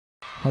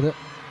好的，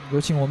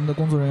有请我们的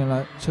工作人员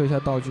来撤一下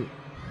道具。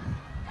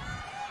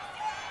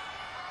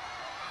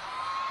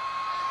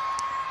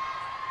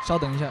稍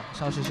等一下，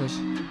稍事休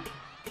息。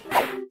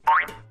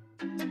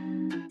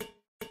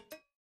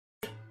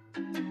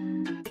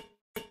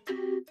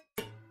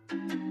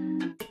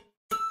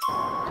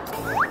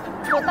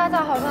就大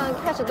家好像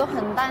开始都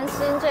很担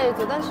心这一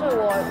组，但是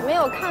我没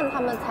有看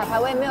他们彩排，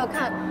我也没有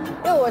看，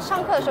因为我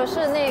上课的时候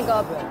是那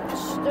个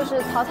就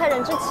是淘汰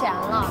人之前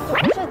了，就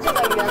不是这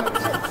个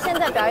是现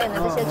在表演的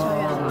这些成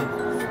员了。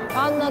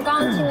然后呢，刚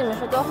刚听你们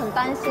说都很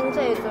担心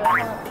这一组，然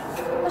后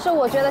但是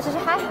我觉得其实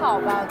还好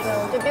吧，对，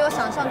我觉得比我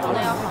想象中的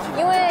要好，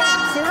因为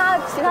其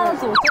他的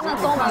组真的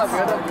都蛮好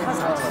的，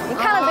你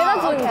看了别的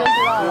组你就知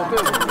道了。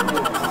对。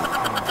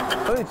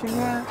所以今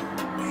天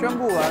宣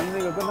布完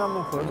那个跟他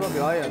们合作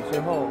表演之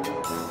后，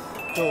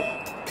就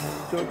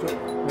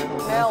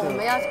没有，我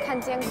们要看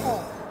监控，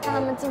看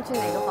他们进去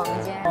哪个房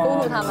间，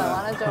呼他们，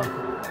完了就。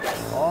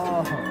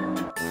哦。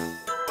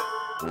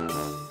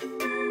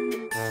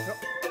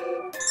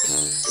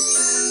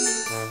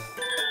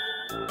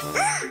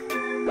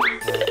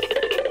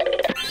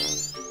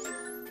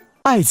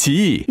爱奇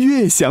艺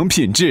悦享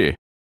品质。